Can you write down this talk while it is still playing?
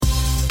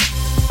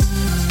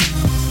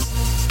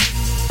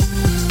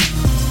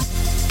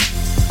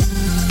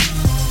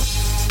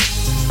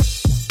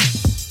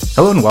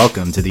Hello and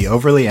welcome to the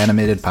Overly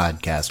Animated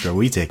Podcast, where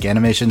we take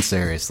animation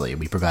seriously.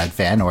 We provide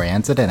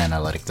fan-oriented and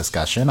analytic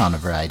discussion on a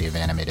variety of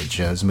animated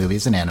shows,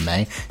 movies, and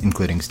anime,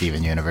 including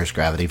Steven Universe,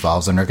 Gravity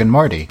Falls, and Rick and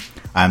Morty.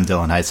 I'm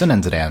Dylan Heisen,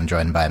 and today I'm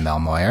joined by Mel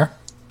Moyer.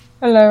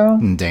 Hello.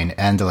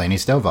 And Delaney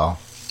Stovall.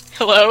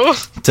 Hello.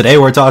 Today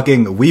we're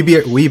talking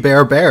We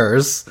Bare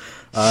Bears,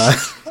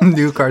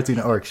 new Cartoon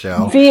Network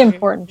show. The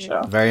important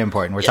show. Very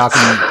important. We're talking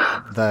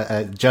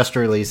the just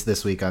released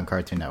this week on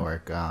Cartoon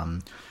Network.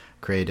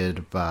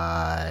 Created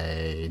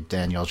by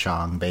Daniel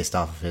Chong, based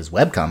off of his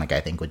webcomic, I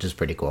think, which is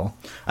pretty cool.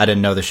 I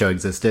didn't know the show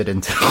existed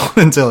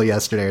until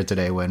yesterday or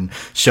today when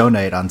Show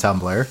Night on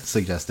Tumblr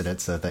suggested it,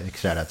 so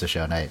shout out to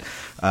Show Night.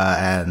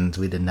 And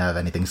we didn't have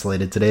anything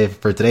slated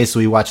for today, so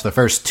we watched the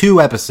first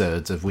 2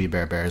 episodes of We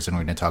Bare Bears, and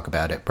we're going to talk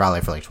about it probably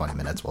for like 20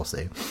 minutes, we'll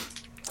see.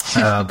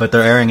 But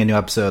they're airing a new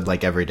episode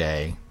like every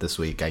day this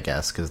week, I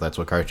guess, because that's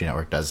what Cartoon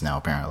Network does now,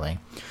 apparently.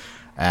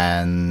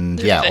 And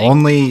yeah,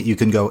 only you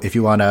can go, if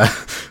you want to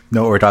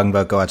know what we're talking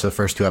about, go watch the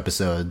first 2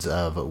 episodes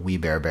of We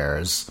Bare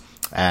Bears.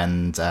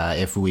 And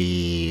if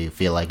we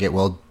feel like it,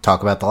 we'll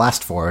talk about the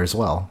last 4 as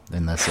well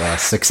in this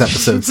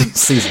 6-episode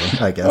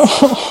season, I guess.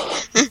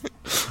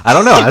 I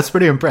don't know. I was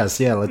pretty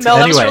impressed. Yeah, let's Mel,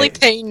 anyway. That was really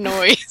pain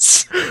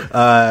noise.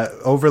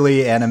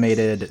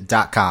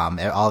 Overlyanimated.com,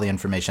 all the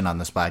information on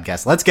this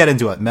podcast. Let's get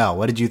into it. Mel,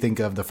 what did you think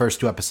of the first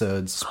 2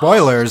 episodes?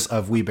 Spoilers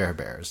of We Bare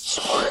Bears.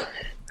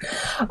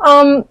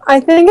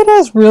 I think it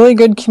has really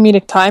good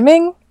comedic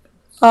timing.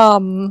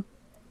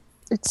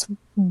 It's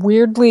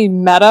weirdly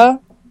meta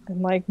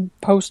and like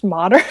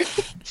postmodern,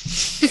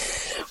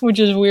 which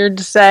is weird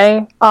to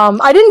say.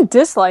 I didn't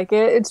dislike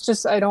it. It's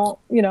just I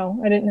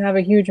didn't have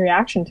a huge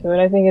reaction to it.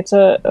 I think it's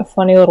a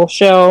funny little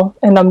show,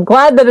 and I'm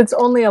glad that it's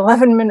only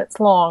 11 minutes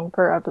long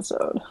per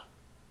episode.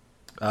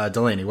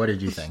 Delaney, what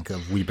did you think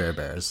of We Bare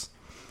Bears?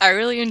 I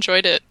really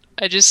enjoyed it.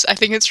 I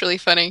think it's really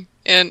funny.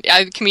 And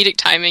comedic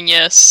timing,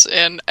 yes.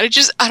 And I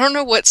don't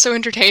know what's so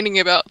entertaining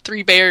about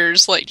 3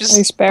 bears, like,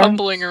 just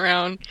bumbling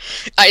around.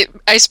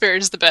 Ice Bear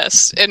is the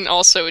best. And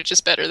also, it's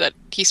just better that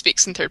he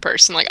speaks in third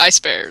person. Like, Ice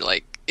Bear,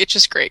 like, it's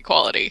just great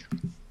quality.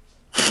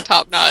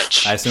 Top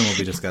notch. I assume we'll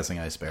be discussing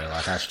Ice Bear a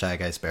lot.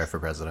 Hashtag Ice Bear for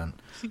president.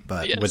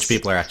 But yes. Which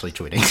people are actually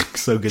tweeting.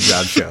 So good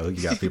job, show.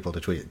 You got people to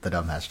tweet the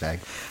dumb hashtag.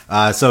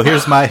 So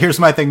here's my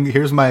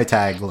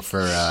tag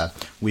for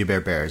We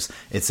Bare Bears.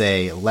 It's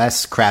a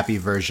less crappy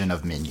version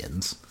of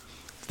Minions.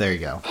 There you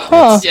go.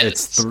 Huh.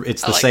 It's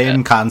the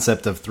same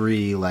concept of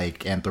 3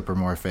 like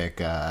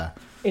anthropomorphic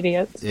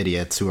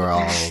idiots who are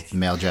all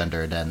male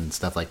gendered and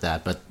stuff like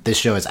that. But this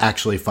show is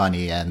actually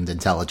funny and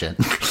intelligent,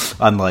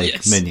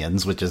 unlike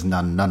Minions, which is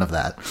none of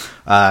that.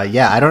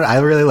 I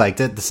really liked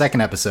it. The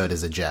second episode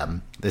is a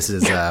gem. This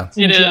is it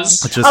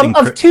is. It's just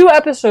of 2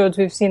 episodes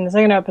we've seen, the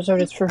second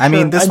episode is for sure. I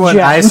mean, this one,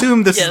 gem. I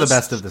assume this is the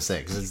best of the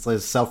 6.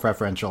 It's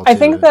self-referential. I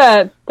think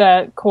that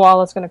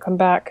Koala's going to to come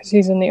back because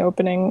he's in the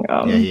opening.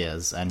 Yeah, he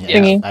is, and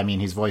I mean,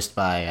 he's voiced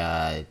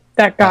by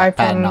that guy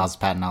Patton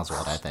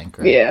Oswalt, I think.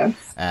 Right? Yeah,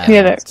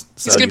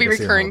 he's going to be a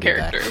recurring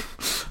character.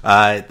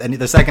 And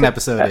the second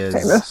episode is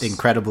famous.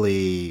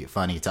 Incredibly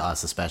funny to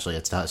us, especially.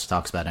 It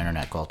talks about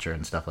internet culture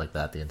and stuff like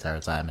that the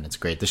entire time, and it's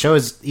great. The show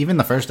is, even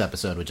the first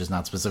episode, which is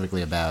not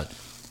specifically about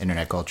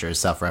internet culture, is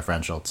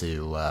self-referential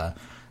to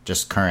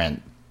just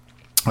current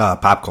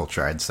pop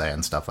culture, I'd say,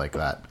 and stuff like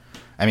that.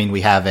 I mean,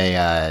 we have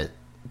a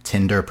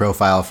Tinder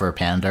profile for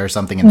Panda or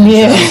something in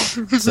the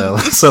show.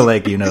 So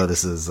like,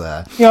 this is...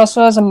 He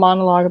also has a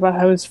monologue about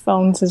how his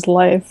phone's his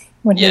life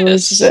when he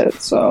loses it,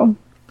 so...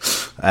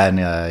 And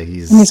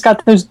he's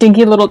got those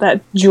dinky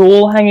that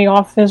jewel hanging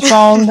off his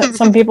phone that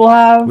some people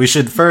have. We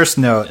should first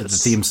note that the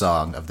theme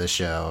song of this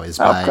show is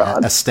by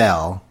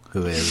Estelle,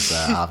 who is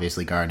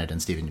obviously Garnet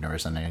and Steven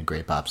Universe and a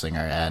great pop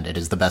singer, and it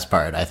is the best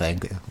part, I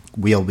think.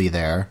 We'll Be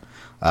There.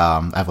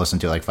 I've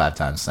listened to it like 5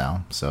 times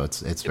now, so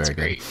it's very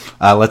good.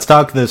 Let's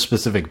talk the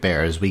specific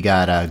bears. We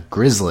got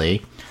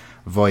Grizzly,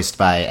 voiced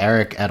by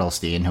Eric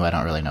Edelstein, who I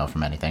don't really know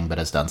from anything, but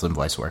has done some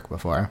voice work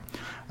before.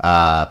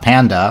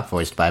 Panda,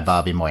 voiced by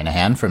Bobby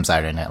Moynihan from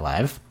Saturday Night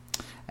Live.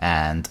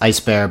 And Ice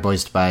Bear,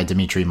 voiced by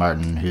Dimitri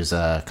Martin, who's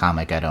a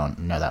comic I don't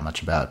know that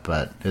much about,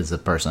 but is a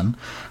person.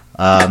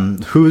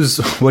 What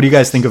do you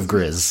guys think of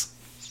Grizz?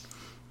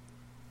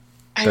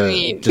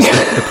 Just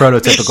the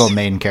prototypical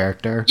main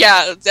character.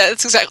 Yeah,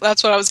 that's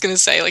what I was gonna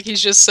say. Like,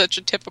 he's just such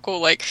a typical,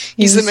 like,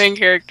 he's the main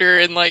character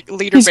and like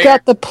leader. He's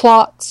got the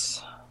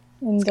plots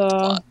and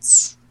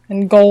plots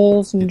and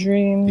goals and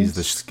dreams. He's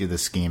the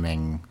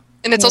scheming.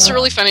 And it's also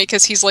really funny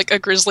because he's like a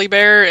grizzly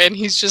bear, and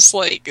he's just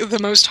like the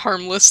most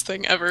harmless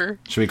thing ever.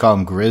 Should we call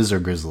him Grizz or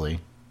Grizzly?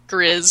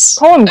 Grizz.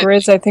 Call him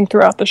Grizz, I think,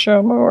 throughout the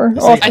show more.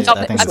 I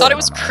thought it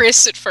was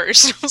Chris at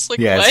first. I was like,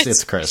 what?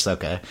 It's Chris,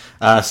 okay.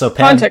 So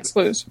Context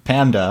clues.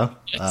 Panda,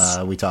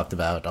 we talked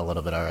about a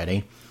little bit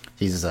already.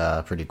 He's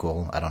pretty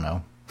cool. I don't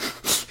know.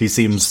 He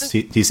seems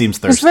thirsty. He's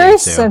very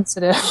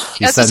sensitive.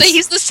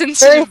 He's the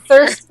sensitive. Very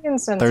thirsty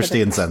and sensitive.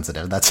 Thirsty and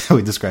sensitive. That's how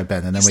we describe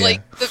Ben. And then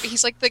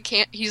he's like the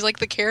Care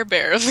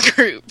Bear of the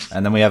group.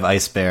 And then we have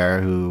Ice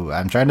Bear, who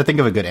I'm trying to think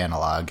of a good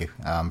analog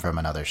from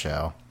another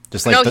show.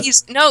 Just like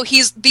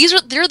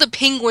they're the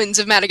penguins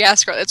of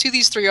Madagascar. That's who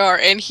these three are,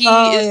 and he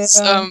is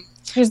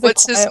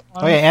what's his?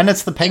 Oh yeah, and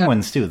it's the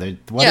penguins too.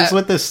 What is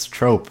with this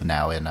trope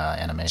now in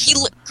animation?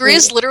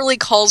 Grizz literally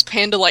calls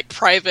Panda like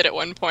private at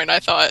one point. I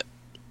thought,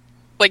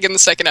 like in the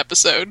second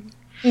episode.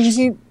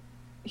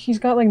 He's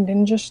got like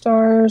ninja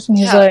stars, and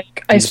he's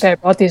like, "Ice Bear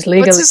bought these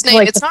legally." What's his name?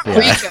 Like, it's not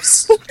Rico.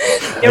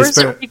 It was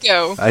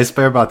Rico. Ice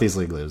Bear bought these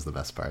legally was the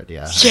best part.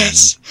 Yeah.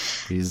 Yes.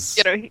 And he's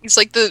he's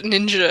like the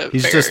ninja.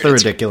 He's just the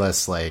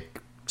ridiculous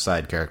like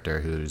side character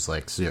who's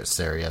like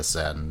serious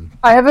and.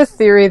 I have a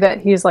theory that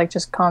he's like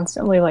just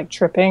constantly like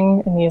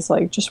tripping, and he's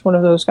like just one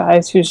of those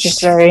guys who's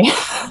just very,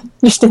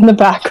 just in the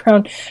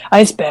background.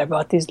 Ice Bear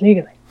bought these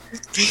legally.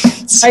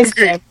 Ice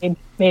Bear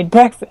made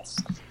breakfast.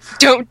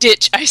 Don't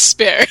ditch Ice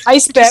Bear.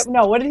 Ice Bear.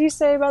 No, what did he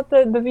say about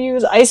the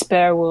views? Ice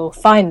Bear will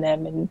find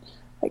them and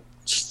like.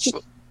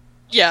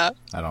 Yeah,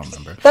 I don't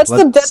remember. That's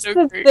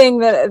the thing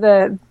that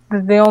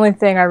the only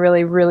thing I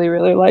really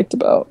liked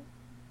about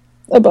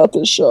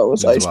this show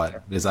was Ice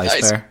Bear. Is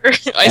Ice Bear?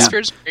 Ice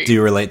Bear's great. Do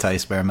you relate to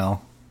Ice Bear,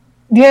 Mel?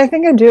 Yeah, I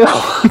think I do.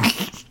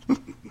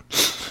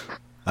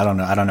 I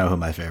don't know who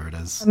my favorite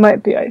is. It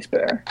might be Ice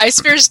Bear. Ice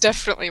Bear's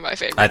definitely my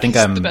favorite. I think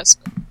I'm the best.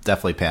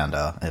 Definitely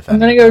Panda. I'm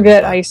gonna go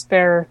get Ice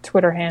Bear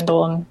Twitter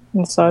handle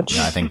and such.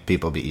 Yeah, I think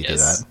people beat you to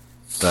that.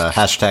 The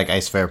hashtag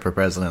Ice Bear for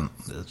president.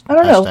 I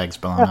don't know. Hashtag's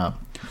blowing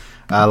up.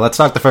 Let's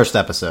talk the first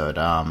episode.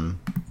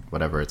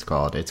 Whatever it's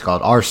called. It's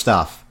called Our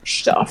Stuff.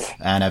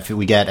 And if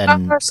we get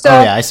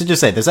I should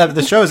just say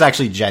the show is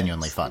actually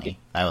genuinely funny.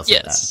 I will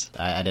say that.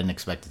 I didn't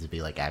expect it to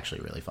be like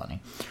actually really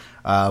funny.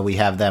 We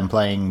have them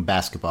playing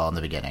basketball in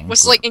the beginning.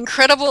 What's like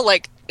incredible,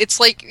 like it's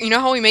like, you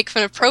know how we make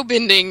fun of pro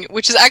bending,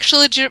 which is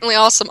actually legitimately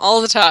awesome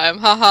all the time.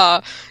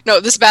 Haha. No,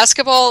 this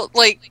basketball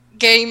like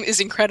game is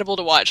incredible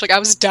to watch. Like I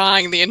was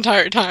dying the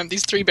entire time.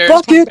 These three bears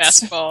playing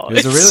basketball.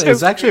 It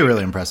was actually a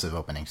really impressive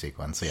opening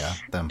sequence. Yeah,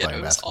 them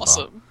playing basketball.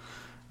 Awesome.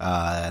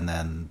 And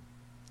then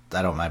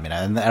I don't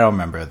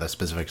remember the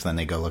specifics. Then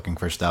they go looking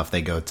for stuff.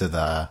 They go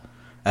to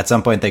at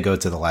some point they go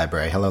to the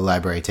library. Hello,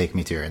 library, take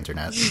me to your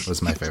internet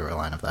was my favorite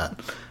line of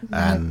that.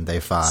 And they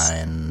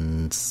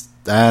find,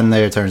 and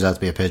there turns out to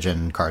be a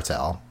pigeon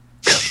cartel.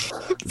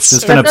 It's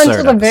just an absurd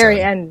until the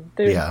very end.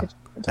 Yeah.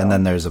 And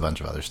then there's a bunch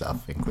of other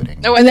stuff,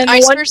 including... No, and then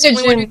Ice Bear's the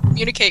only one who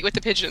communicate with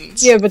the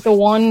pigeons. Yeah, but the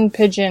one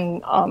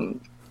pigeon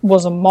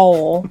was a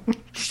mole,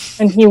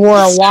 and he wore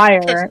a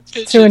wire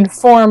to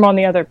inform on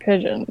the other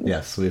pigeon.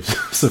 Yes, we've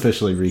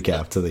sufficiently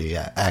recapped to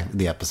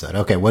the episode.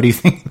 Okay, what do you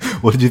think?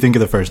 What did you think of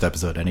the first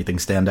episode? Anything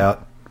stand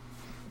out?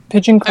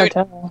 Pigeon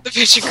cartel. The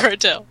pigeon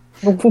cartel.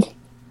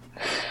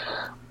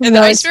 And the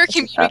Ice Bear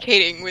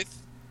communicating with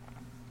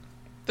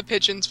the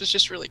pigeons was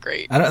just really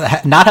great.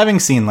 Not having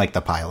seen like the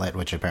pilot,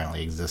 which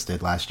apparently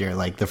existed last year,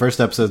 like the first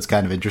episode's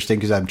kind of interesting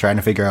because I'm trying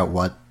to figure out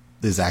what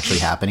is actually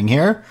happening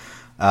here.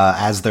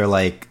 As they're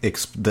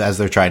as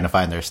they're trying to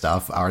find their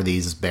stuff, are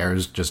these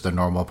bears just a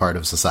normal part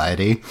of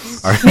society?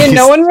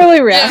 No one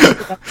really reacted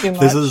to that too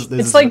much.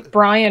 It's like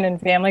Brian in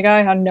Family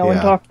Guy, how no one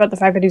talked about the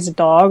fact that he's a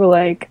dog.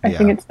 Like, I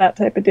think it's that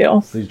type of deal.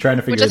 So you're trying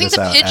to figure this out. Which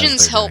I think the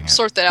pigeons help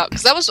sort that out,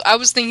 because I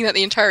was thinking that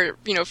the entire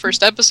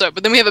first episode,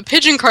 but then we have a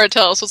pigeon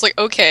cartel, so it's like,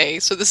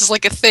 okay, so this is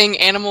like a thing.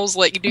 Animals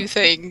like do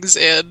things,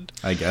 and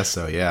I guess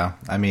so. Yeah,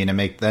 I mean,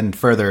 then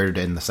furthered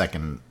in the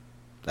second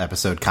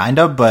episode kind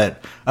of,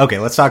 but okay,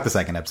 let's talk the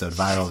second episode,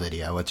 Viral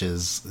Video, which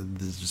is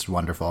just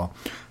wonderful.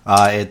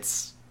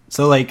 It's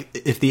so like,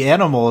 if the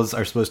animals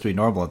are supposed to be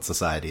normal in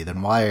society,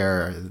 then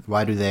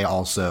why do they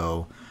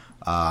also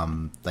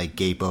like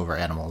gape over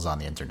animals on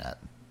the internet?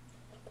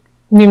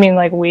 You mean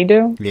like we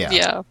do?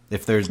 Yeah.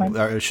 If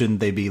shouldn't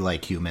they be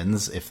like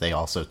humans if they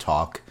also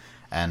talk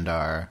and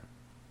are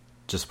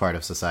just part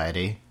of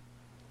society?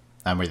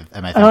 I don't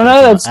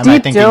know, that's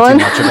deep,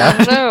 Dylan. I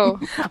don't know.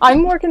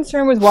 I'm more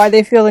concerned with why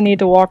they feel the need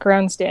to walk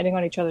around standing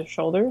on each other's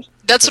shoulders.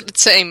 That's what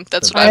it's saying.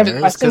 That's what I have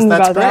questions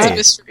about that. It's a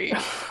mystery.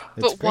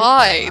 But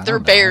why? They're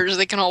bears.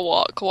 They can all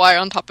walk. Why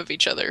on top of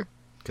each other?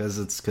 Because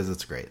it's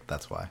great.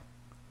 That's why.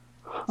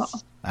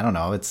 I don't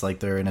know. It's like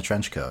they're in a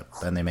trench coat.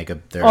 Then they make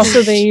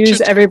Also, they use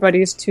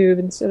everybody's tube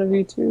instead of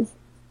YouTube.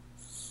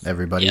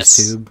 Everybody's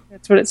tube.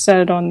 That's what it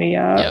said on the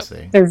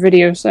their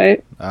video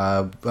site.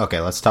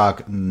 Okay, let's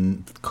talk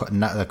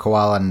the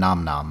koala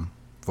Nom Nom,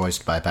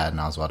 voiced by Patton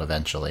Oswalt.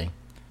 Eventually,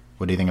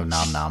 what do you think of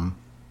Nom Nom?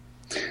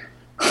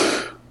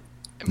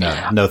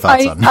 No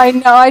thoughts on. I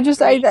know.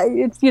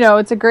 It's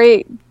it's a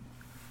great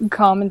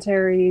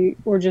commentary,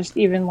 or just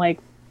even like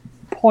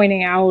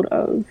pointing out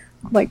of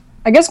like,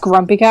 I guess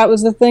Grumpy Cat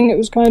was the thing it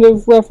was kind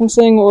of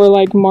referencing, or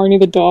like Marnie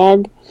the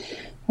dog.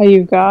 How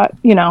you've got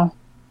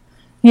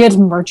he had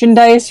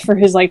merchandise for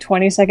his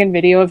 20-second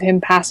video of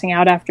him passing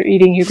out after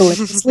eating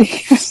eucalyptus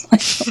leaves.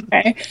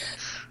 Okay.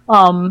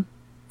 I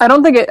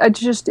don't think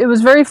it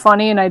was very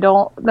funny,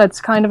 and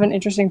that's kind of an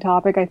interesting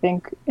topic, I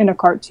think, in a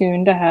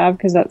cartoon to have,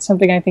 because that's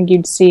something I think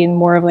you'd see in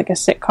more of like a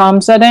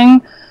sitcom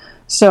setting.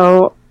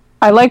 So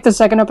I liked the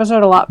second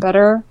episode a lot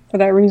better for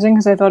that reason,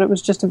 because I thought it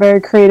was just a very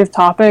creative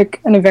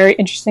topic and a very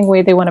interesting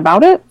way they went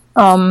about it.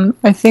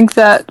 I think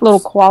that little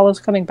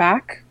koala's coming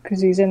back because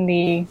he's in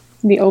the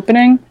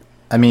opening.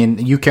 I mean,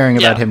 you caring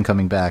about him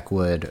coming back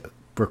would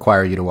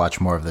require you to watch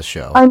more of the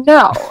show. I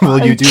know.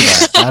 Will you do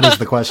that? That is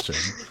the question.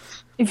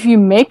 If you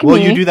make me... Will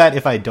you do that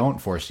if I don't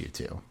force you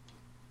to?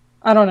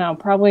 I don't know.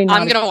 Probably not.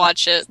 I'm going to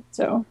watch it.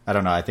 So I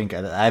don't know. I think...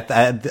 I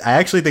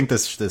actually think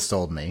this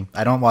sold me.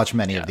 I don't watch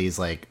many of these,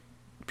 like,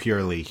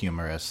 purely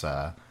humorous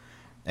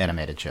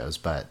animated shows,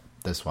 but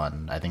this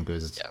one I think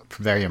was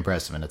very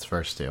impressive in its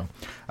first two.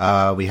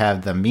 We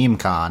have the Meme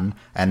Con,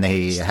 and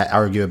they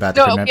argue about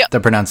the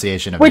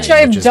pronunciation of which meme,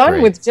 I've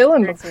done with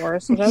Dylan before,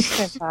 so that's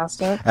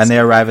fantastic. And they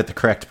arrive at the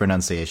correct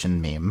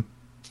pronunciation meme.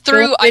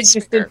 Through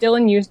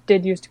Dylan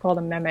used to call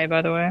them meme,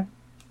 by the way.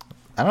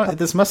 I don't.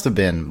 This must have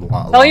been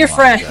tell your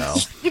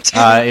friends.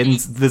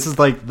 This is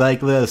like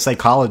the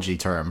psychology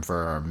term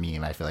for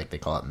meme. I feel like they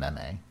call it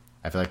meme.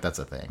 I feel like that's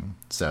a thing.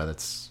 So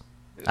that's.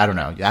 I don't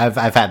know.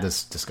 I've had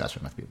this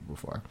discussion with people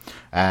before,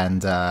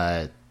 and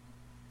I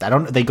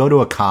don't. They go to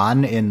a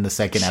con in the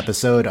second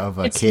episode of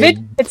a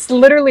kid. It's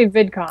literally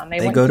VidCon.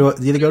 They go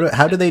to.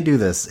 How do they do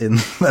this?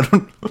 I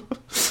don't know.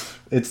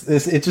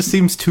 It just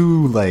seems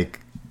too like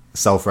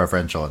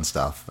self-referential and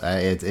stuff.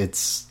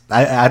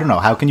 I don't know.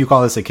 How can you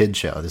call this a kid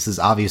show? This is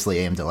obviously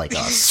aimed at like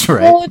us,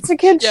 right? Well, it's a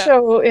kid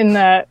show in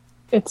that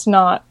it's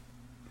not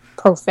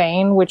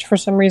profane, which for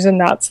some reason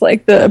that's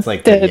like the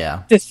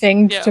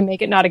thing to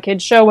make it not a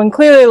kid's show. And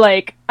clearly,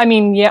 like, I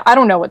mean, I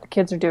don't know what the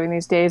kids are doing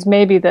these days.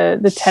 Maybe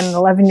the 10 and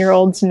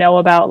 11-year-olds know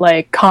about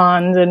like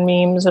cons and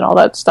memes and all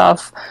that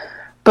stuff.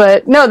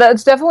 But no,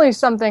 that's definitely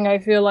something I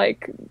feel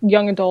like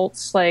young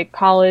adults, like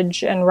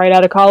college and right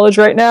out of college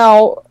right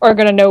now, are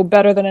going to know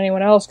better than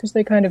anyone else because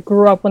they kind of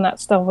grew up when that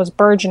stuff was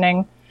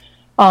burgeoning,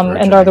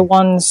 and are the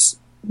ones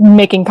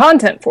making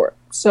content for it.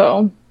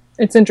 So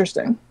it's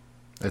interesting.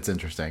 It's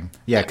interesting.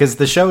 Yeah, because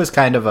the show is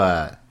kind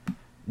of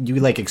you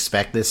like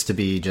expect this to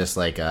be just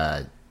like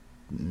a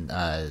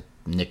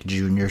Nick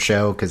Jr.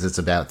 show because it's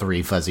about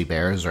three fuzzy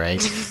bears,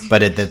 right?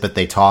 but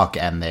they talk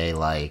and they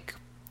like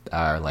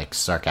are like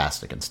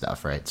sarcastic and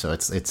stuff, right? So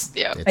it's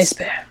Ice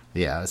Bear.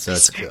 Yeah, so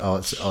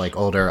it's like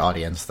older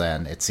audience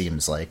than it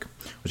seems like,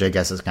 which I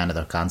guess is kind of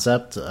the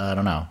concept. I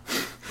don't know.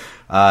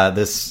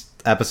 This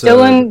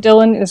episode,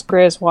 Dylan is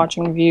Grizz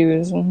watching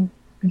Views and.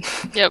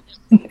 Yep.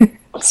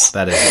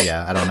 That is,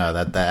 I don't know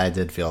that I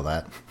did feel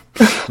that.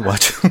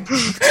 What?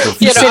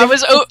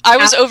 I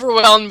was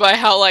overwhelmed by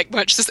how like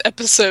much this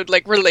episode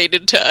like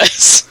related to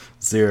us.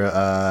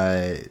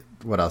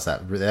 What else?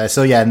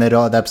 So yeah, and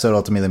the episode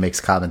ultimately makes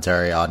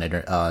commentary on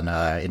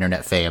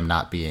internet fame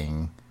not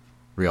being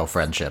real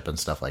friendship and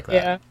stuff like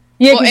that.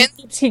 Yeah. Well,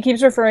 he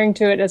keeps referring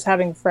to it as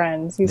having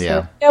friends. He's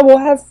like, we'll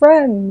have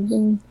friends.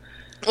 And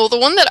well, the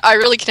one that I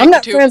really connected I'm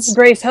not friends with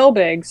Grace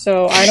Helbig,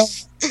 so I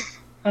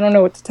don't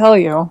know what to tell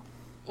you.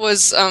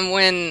 Was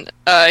when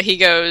he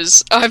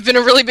goes, I've been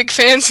a really big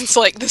fan since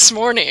like this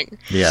morning.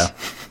 Yeah.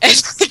 And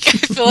like, I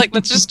feel like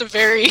that's just a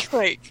very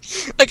like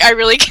I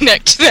really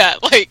connect to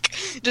that, like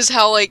just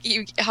how like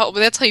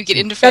that's how you get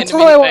into fandom. That's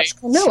how I watch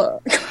Camilla.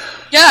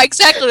 Yeah,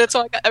 exactly. That's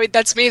how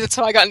that's me. That's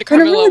how I got into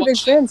Camilla. I'm a really big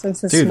fan since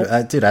this.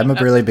 Dude, I'm a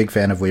really big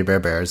fan of We Bare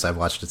Bears. I've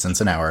watched it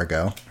since an hour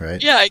ago,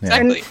 right? Yeah,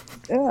 exactly.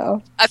 Yeah.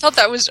 I thought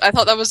that was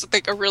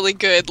like a really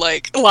good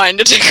like line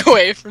to take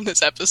away from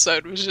this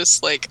episode. Was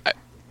just like.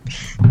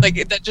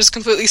 Like that just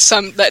completely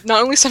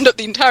not only summed up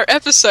the entire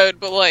episode,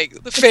 but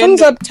like the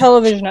sums up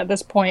television at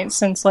this point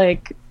since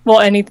like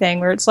anything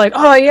where it's like,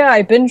 oh yeah,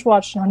 I binge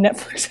watched on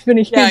Netflix. I've been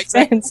a huge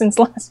fan since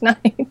last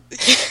night.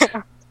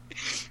 Yeah.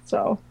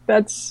 So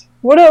that's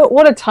what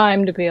a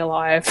time to be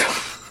alive.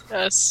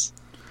 Yes.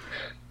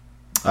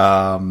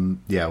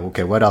 Yeah.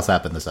 Okay. What else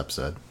happened this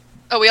episode?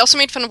 Oh, we also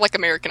made fun of like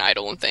American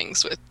Idol and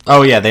things with.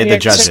 Oh yeah, they had the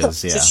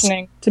judges.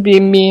 Yeah. To be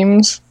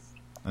memes.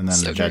 And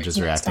then the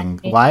judges reacting.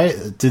 Why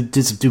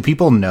do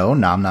people know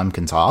Nom Nom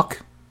can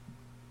talk?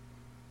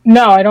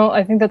 No, I don't.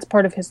 I think that's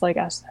part of his like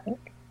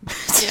aesthetic.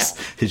 Yeah.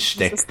 His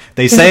shtick.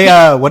 They say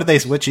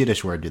which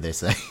Yiddish word do they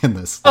say in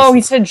this? Oh,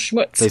 he said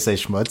schmutz. They say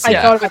schmutz.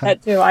 I thought about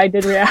that too. I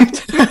did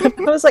react. I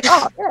was like,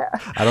 oh yeah.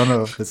 I don't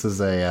know if this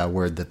is a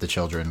word that the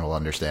children will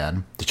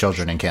understand. The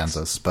children in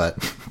Kansas, but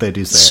they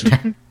do say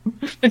it.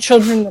 The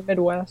children in the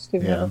Midwest.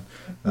 Yeah.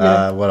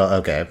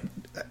 Okay.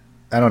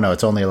 I don't know.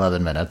 It's only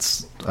 11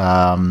 minutes.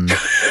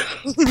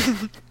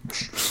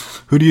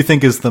 Who do you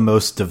think is the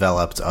most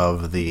developed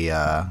of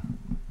the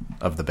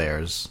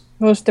bears?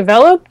 Most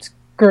developed,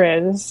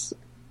 Grizz.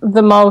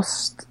 The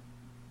most,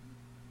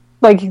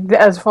 like,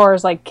 as far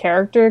as like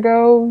character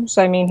goes,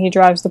 I mean, he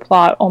drives the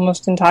plot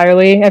almost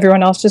entirely.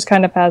 Everyone else just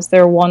kind of has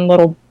their one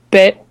little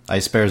bit.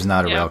 Ice Bear's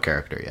not a real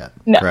character yet.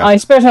 No,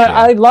 Ice Bear's not. Yeah.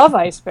 I love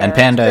Ice Bear. And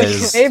Panda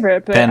is my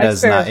favorite, but Panda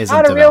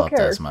isn't developed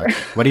as much.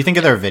 What do you think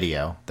of their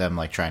video? Them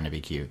like trying to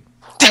be cute.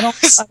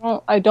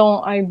 I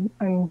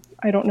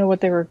don't know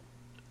what they were.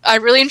 I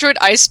really enjoyed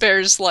Ice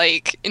Bear's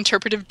like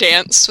interpretive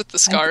dance with the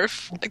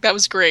scarf. Like that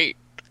was great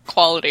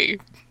quality.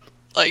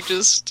 Like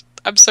just,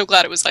 I'm so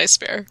glad it was Ice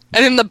Bear.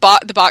 And then the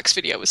box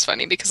video was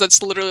funny because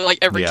that's literally like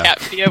every cat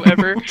video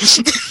ever.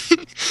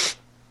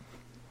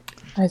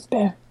 Ice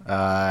Bear.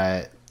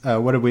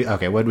 What did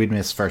we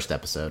miss first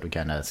episode? We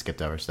kind of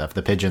skipped over stuff.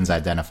 The pigeons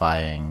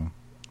identifying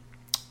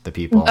The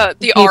people.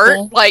 The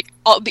art, like,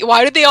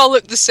 why did they all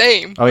look the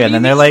same? Oh yeah, and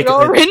then they're like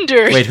all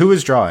rendered. Wait, who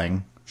was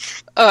drawing?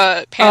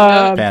 Panda.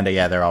 Panda,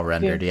 yeah, they're all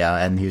rendered, yeah,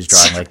 and he was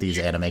drawing like these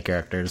anime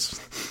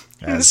characters.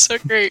 It's so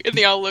great, and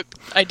they all look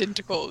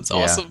identical. It's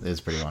awesome.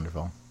 It's pretty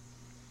wonderful.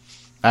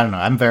 I don't know.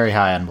 I'm very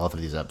high on both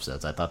of these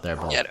episodes. I thought they're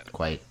both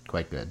quite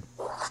good.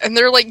 And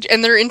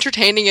they're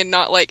entertaining and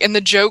not like, and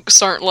the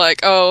jokes aren't like,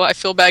 oh, I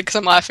feel bad because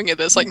I'm laughing at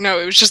this. Like, no,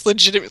 it was just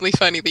legitimately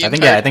funny. I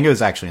think it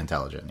was actually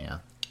intelligent. Yeah.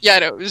 Yeah,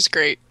 no, it was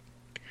great.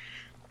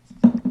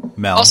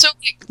 Mel. Also,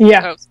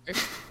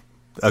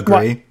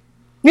 agree. What?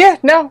 Yeah,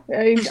 no,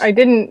 I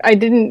didn't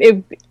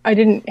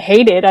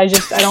hate it. I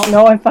don't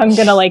know if I'm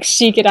gonna like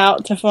seek it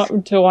out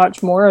to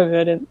watch more of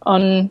it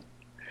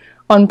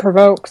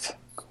unprovoked.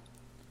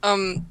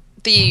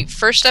 The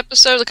first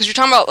episode, because you're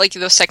talking about like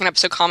the second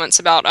episode comments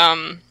about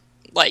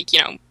like, you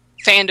know,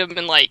 fandom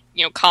and like,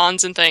 you know,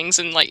 cons and things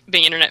and like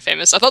being internet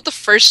famous. I thought the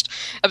first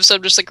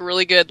episode was like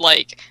really good,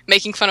 like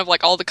making fun of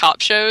like all the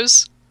cop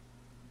shows.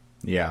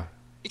 Yeah.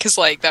 Because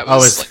like that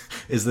was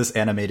is this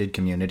animated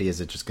Community?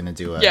 Is it just going to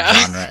do a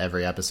genre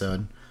every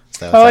episode?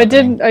 I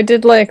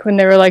did like when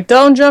they were like,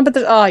 "Don't jump at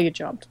the." Oh, you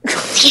jumped.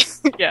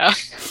 Yeah,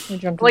 you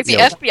jumped like the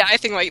FBI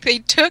thing. Like they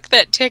took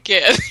that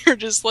ticket, and they're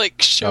just like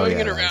showing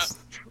it around.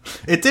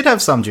 It did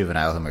have some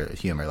juvenile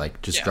humor,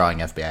 like just drawing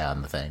FBI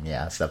on the thing,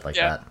 stuff like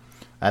that.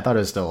 I thought it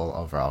was still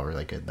overall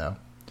really good, though.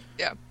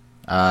 Yeah.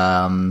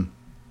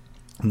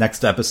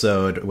 Next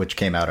episode, which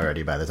came out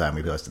already by the time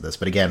we posted this,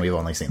 but again, we've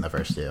only seen the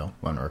first two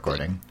when we're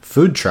recording.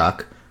 Food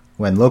truck.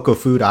 When local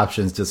food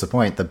options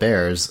disappoint the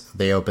bears,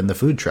 they open the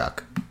food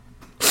truck.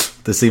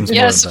 This seems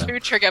more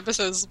food truck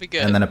episodes will be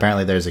good. And then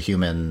apparently there's a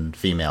human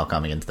female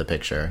coming into the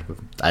picture.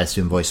 I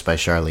assume voiced by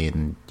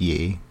Charlene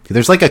Yee.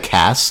 There's like a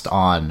cast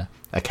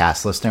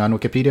listing on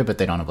Wikipedia, but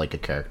they don't have like a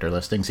character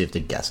listing, so you have to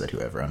guess at who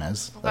everyone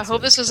is. I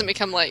hope this doesn't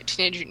become like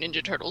Teenage Mutant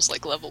Ninja Turtles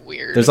like level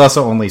weird. There's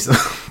also only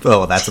that's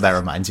what that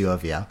reminds you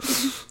of. Yeah,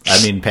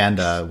 I mean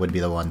Panda would be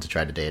the one to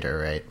try to date her,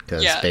 right?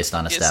 Because based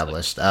on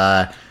established.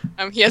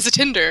 He has a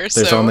Tinder.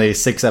 There's only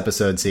 6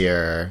 episodes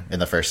here in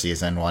the first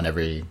season, one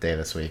every day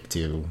this week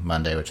to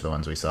Monday, which are the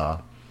ones we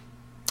saw,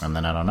 and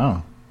then I don't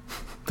know.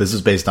 This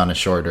is based on a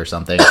short or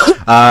something.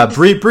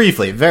 Very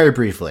briefly.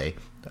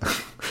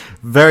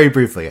 Very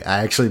briefly,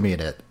 I actually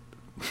mean it.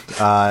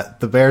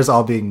 The bears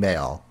all being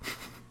male.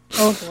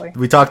 Oh boy.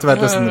 We talked about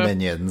this in the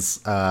Minions.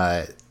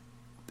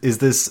 Is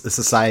this a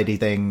society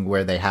thing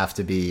where they have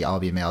to all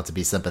be male to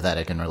be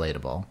sympathetic and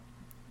relatable?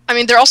 I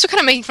mean, they're also kind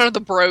of making fun of the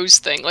bros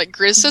thing. Like,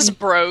 Grizz says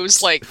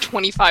bros like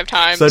 25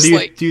 times. So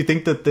do you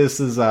think that this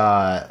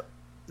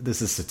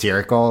is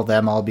satirical,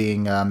 them all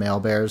being male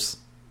bears?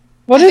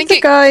 What did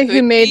the guy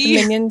who made the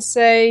Minions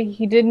say?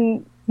 He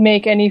didn't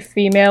make any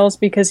females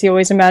because he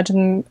always imagined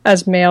them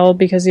as male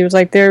because he was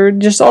like they're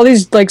just all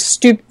these like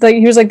stupid, like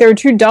he was like they were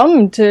too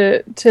dumb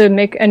to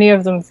make any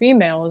of them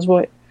female is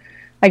what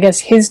I guess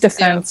his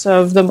defense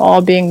of them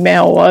all being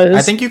male was.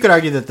 I think you could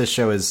argue that this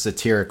show is a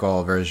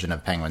satirical version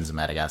of Penguins in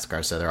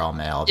Madagascar, so they're all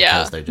male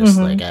because they're just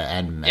like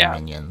and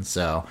minions.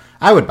 So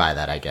I would buy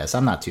that, I guess.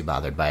 I'm not too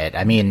bothered by it.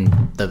 I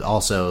mean,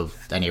 also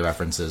any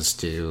references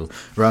to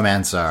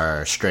romance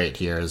are straight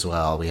here as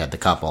well. We had the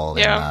couple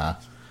and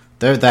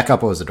that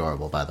couple was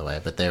adorable, by the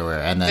way, but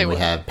we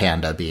had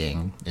Panda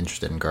being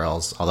interested in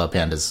girls, although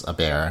Panda's a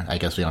bear. I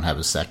guess we don't have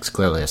his sex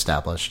clearly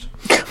established.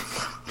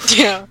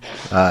 Yeah.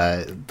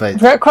 But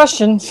great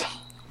questions.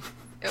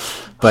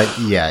 But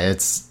yeah,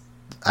 it's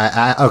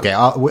okay.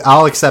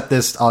 I'll accept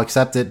this. I'll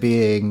accept it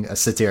being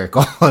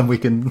satirical, and we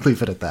can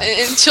leave it at that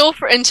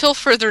until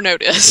further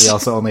notice. We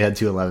also only had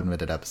 2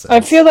 11-minute episodes.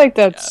 I feel like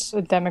that's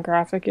a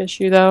demographic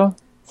issue, though.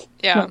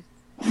 Yeah.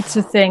 It's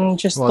a thing,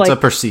 it's a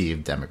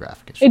perceived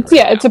demographic issue.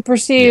 It's a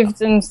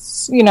perceived and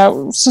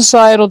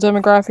societal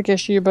demographic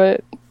issue,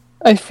 but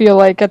I feel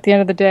like at the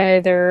end of the day,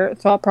 their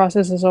thought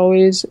process is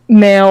always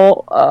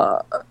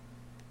male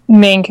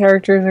main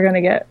characters are going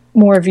to get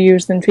more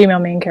views than female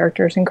main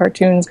characters in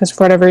cartoons because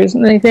for whatever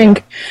reason they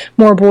think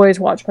more boys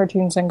watch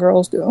cartoons than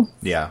girls do.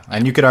 Yeah,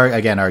 and you could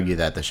argue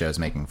that the show's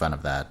making fun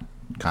of that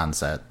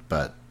concept,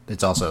 but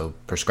it's also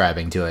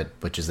prescribing to it,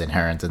 which is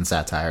inherent in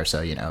satire.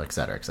 So et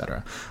cetera, et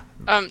cetera.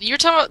 You're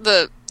talking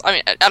about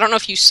I don't know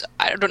if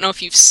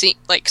you've seen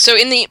like so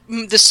in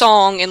the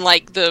song in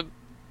like the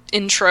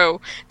intro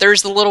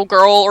there's the little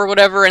girl or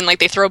whatever and like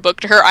they throw a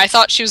book to her. I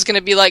thought she was gonna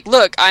be like,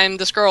 look, I'm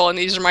this girl and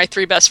these are my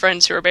 3 best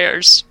friends who are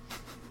bears.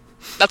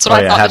 That's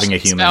what I thought. Having a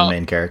human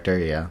main character,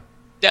 yeah,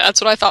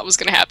 that's what I thought was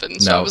gonna happen.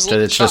 So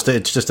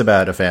it's just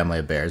about a family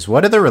of bears.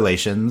 What are the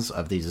relations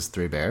of these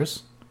 3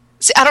 bears?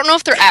 See, I don't know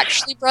if they're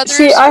actually brothers.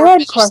 See, I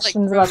had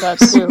questions about that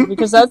too,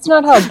 because that's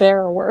not how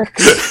bear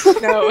works.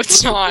 No,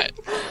 it's not.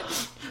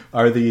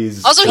 Are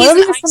these... Also, he's an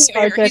ice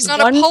bear. He's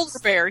not a polar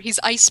bear. He's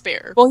ice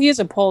bear. Well, he is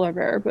a polar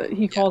bear, but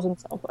he calls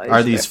himself ice bear.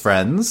 Are these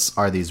friends?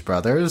 Are these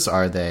brothers?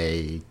 Are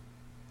they...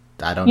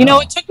 I don't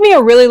know. It took me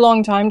a really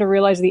long time to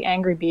realize the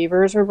Angry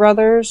Beavers were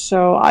brothers,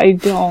 so I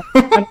don't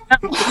know.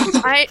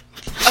 I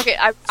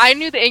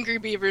knew the Angry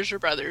Beavers were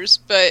brothers,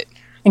 but...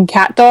 And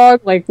Cat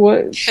Dog? Like,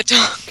 what? Cat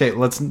Dog.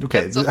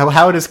 Okay,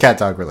 how does Cat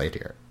Dog relate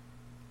here?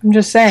 I'm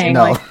just saying,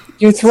 No. like,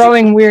 you're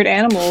throwing weird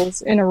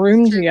animals in a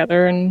room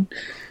together, and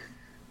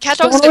cat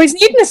don't dogs always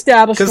need an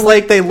established. Because,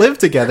 like, they live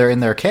together in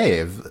their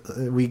cave.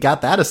 We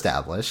got that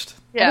established.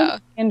 Yeah.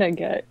 And I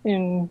get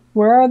in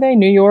where are they?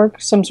 New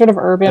York, some sort of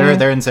urban.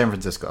 They're in San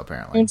Francisco,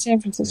 apparently. They're in San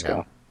Francisco.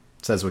 Yeah.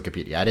 Says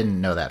Wikipedia. I didn't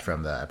know that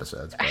from the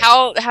episodes. But...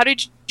 How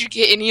did you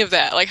get any of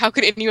that? Like, how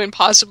could anyone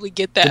possibly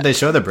get that? Did they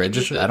show the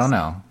bridge? I don't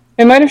know.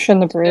 They might have shown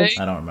the bridge.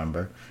 I don't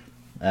remember.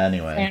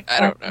 Anyway. I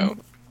don't know.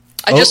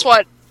 I just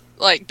watched,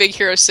 like, Big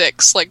Hero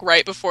 6, like,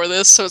 right before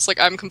this, so it's like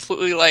I'm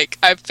completely, like,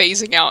 I'm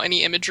phasing out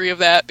any imagery of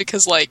that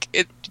because, like,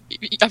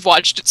 I've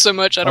watched it so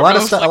much, I don't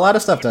know. A lot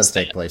of stuff does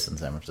take place in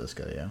San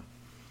Francisco, yeah.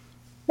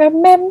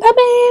 Remember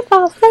me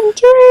for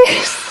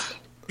centuries.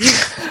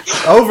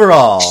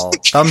 Overall,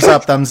 thumbs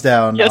up, thumbs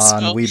down Yes,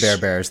 on Mel. We Bare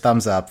Bears.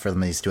 Thumbs up for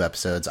these 2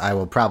 episodes. I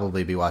will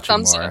probably be watching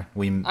Thumbs more. up.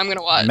 I'm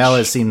gonna watch.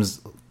 Mela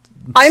seems...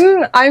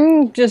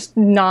 I'm just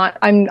not.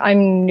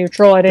 I'm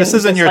neutral. I didn't. This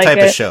isn't your dislike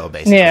type it. of show,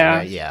 basically. Yeah.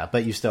 Right? Yeah,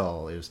 but you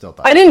still thought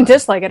I didn't it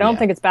was dislike it. I don't Yeah.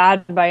 think it's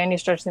bad by any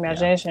stretch of the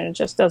imagination. It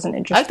just doesn't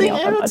interest me all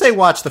I that would much. say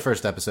watch the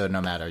first episode,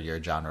 no matter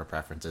your genre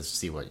preferences.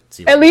 See what.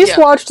 At least Yeah.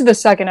 watch the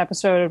second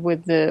episode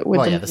with the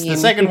Well, the yeah, the meme,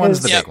 second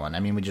one's the because big one. I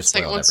mean, we just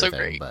Second spoiled one's so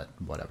everything, great. but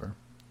whatever.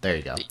 There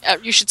you go.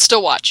 You should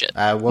still watch it.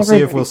 We'll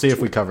see if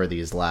we cover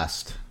these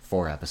last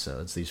 4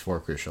 episodes, these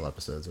 4 crucial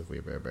episodes of We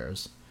Bare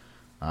Bears.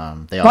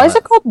 They all Why is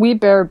it called We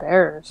Bare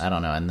Bears? I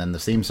don't know. And then the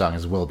theme song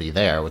is "We'll Be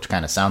There," which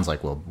kind of sounds like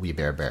We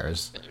Bare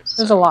Bears.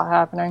 There's a lot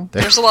happening.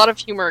 There's a lot of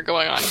humor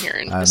going on here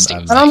in this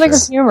team. I don't think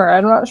it's humor.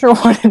 I'm not sure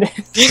what it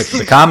is.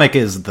 The comic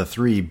is the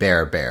 3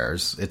 Bare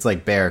Bears. It's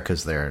like bear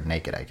because they're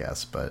naked, I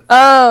guess. But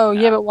Oh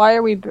yeah, but why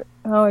are we?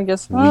 Oh, I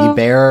guess We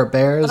Bare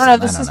Bears. I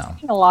don't know. This is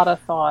taking a lot of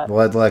thought.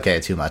 Well, okay,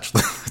 too much.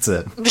 That's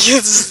it.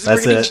 It's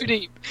That's really it. too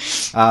deep.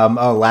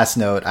 Last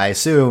note. I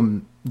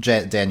assume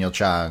Daniel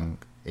Chang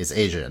is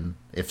Asian.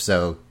 If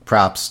so,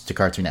 props to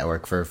Cartoon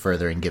Network for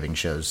furthering giving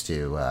shows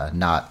to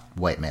not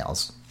white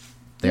males.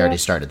 They already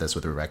started this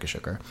with Rebecca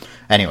Sugar.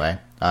 Anyway,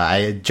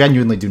 I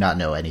genuinely do not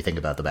know anything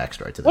about the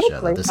backstory to the What a show.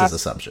 great This is last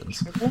assumptions.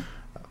 Sugar.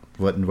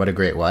 What a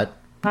great what?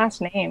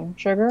 Last name,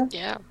 Sugar.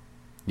 Yeah.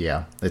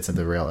 Yeah, it's a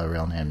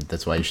real name.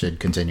 That's why you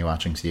should continue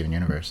watching Steven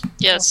Universe.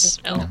 Yes.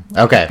 Mel.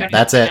 Okay,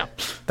 that's it.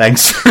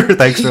 Thanks for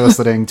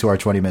listening to our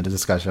 20-minute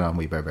discussion on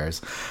We Bare Bears.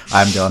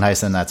 I'm Dylan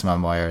Heisen. That's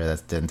Mom Moyer.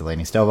 That's Dan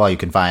Delaney Stovall. You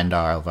can find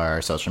all of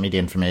our social media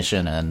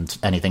information and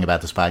anything about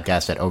this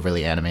podcast at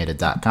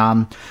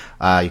overlyanimated.com.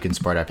 You can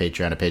support our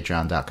Patreon at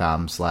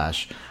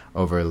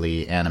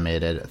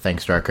patreon.com/overlyanimated.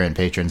 Thanks to our current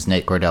patrons,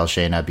 Nate, Cordell,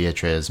 Shayna,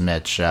 Beatriz,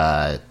 Mitch,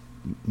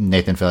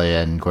 Nathan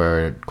Fillion,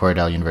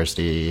 Cordell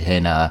University,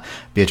 Hena,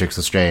 Beatrix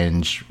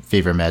Lestrange,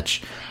 Fever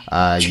Mitch.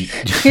 You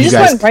just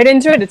went right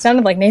into it. It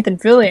sounded like Nathan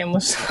Fillion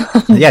was.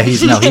 Yeah, he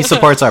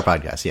supports our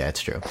podcast. Yeah,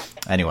 it's true.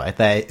 Anyway,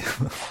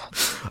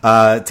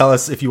 tell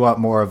us if you want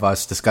more of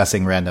us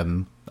discussing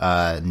random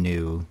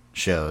new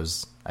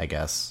shows. I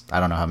guess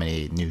I don't know how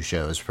many new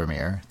shows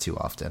premiere too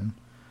often.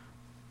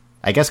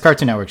 I guess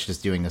Cartoon Network's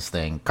just doing this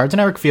thing. Cartoon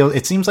Network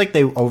it seems like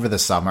they over the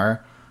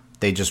summer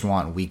they just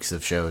want weeks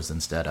of shows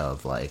instead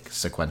of like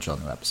sequential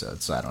new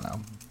episodes. So I don't know.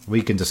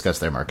 We can discuss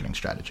their marketing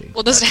strategy.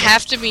 Well, does it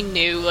have to be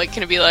new? Like,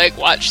 can it be like,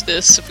 watch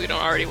this if we don't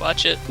already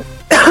watch it?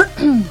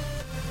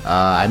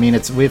 I mean,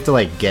 we have to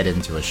like get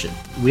into a shit.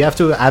 We have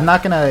to. I'm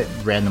not gonna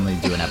randomly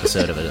do an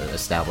episode of an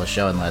established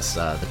show unless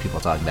the people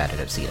talking about it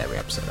have seen every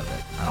episode of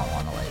it. I don't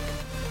want to like.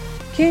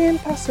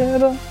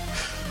 Impossible.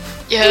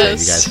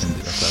 Yes. You guys can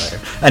do that later.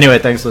 Anyway,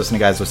 thanks for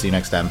listening, guys. We'll see you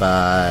next time.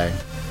 Bye.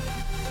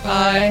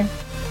 Bye.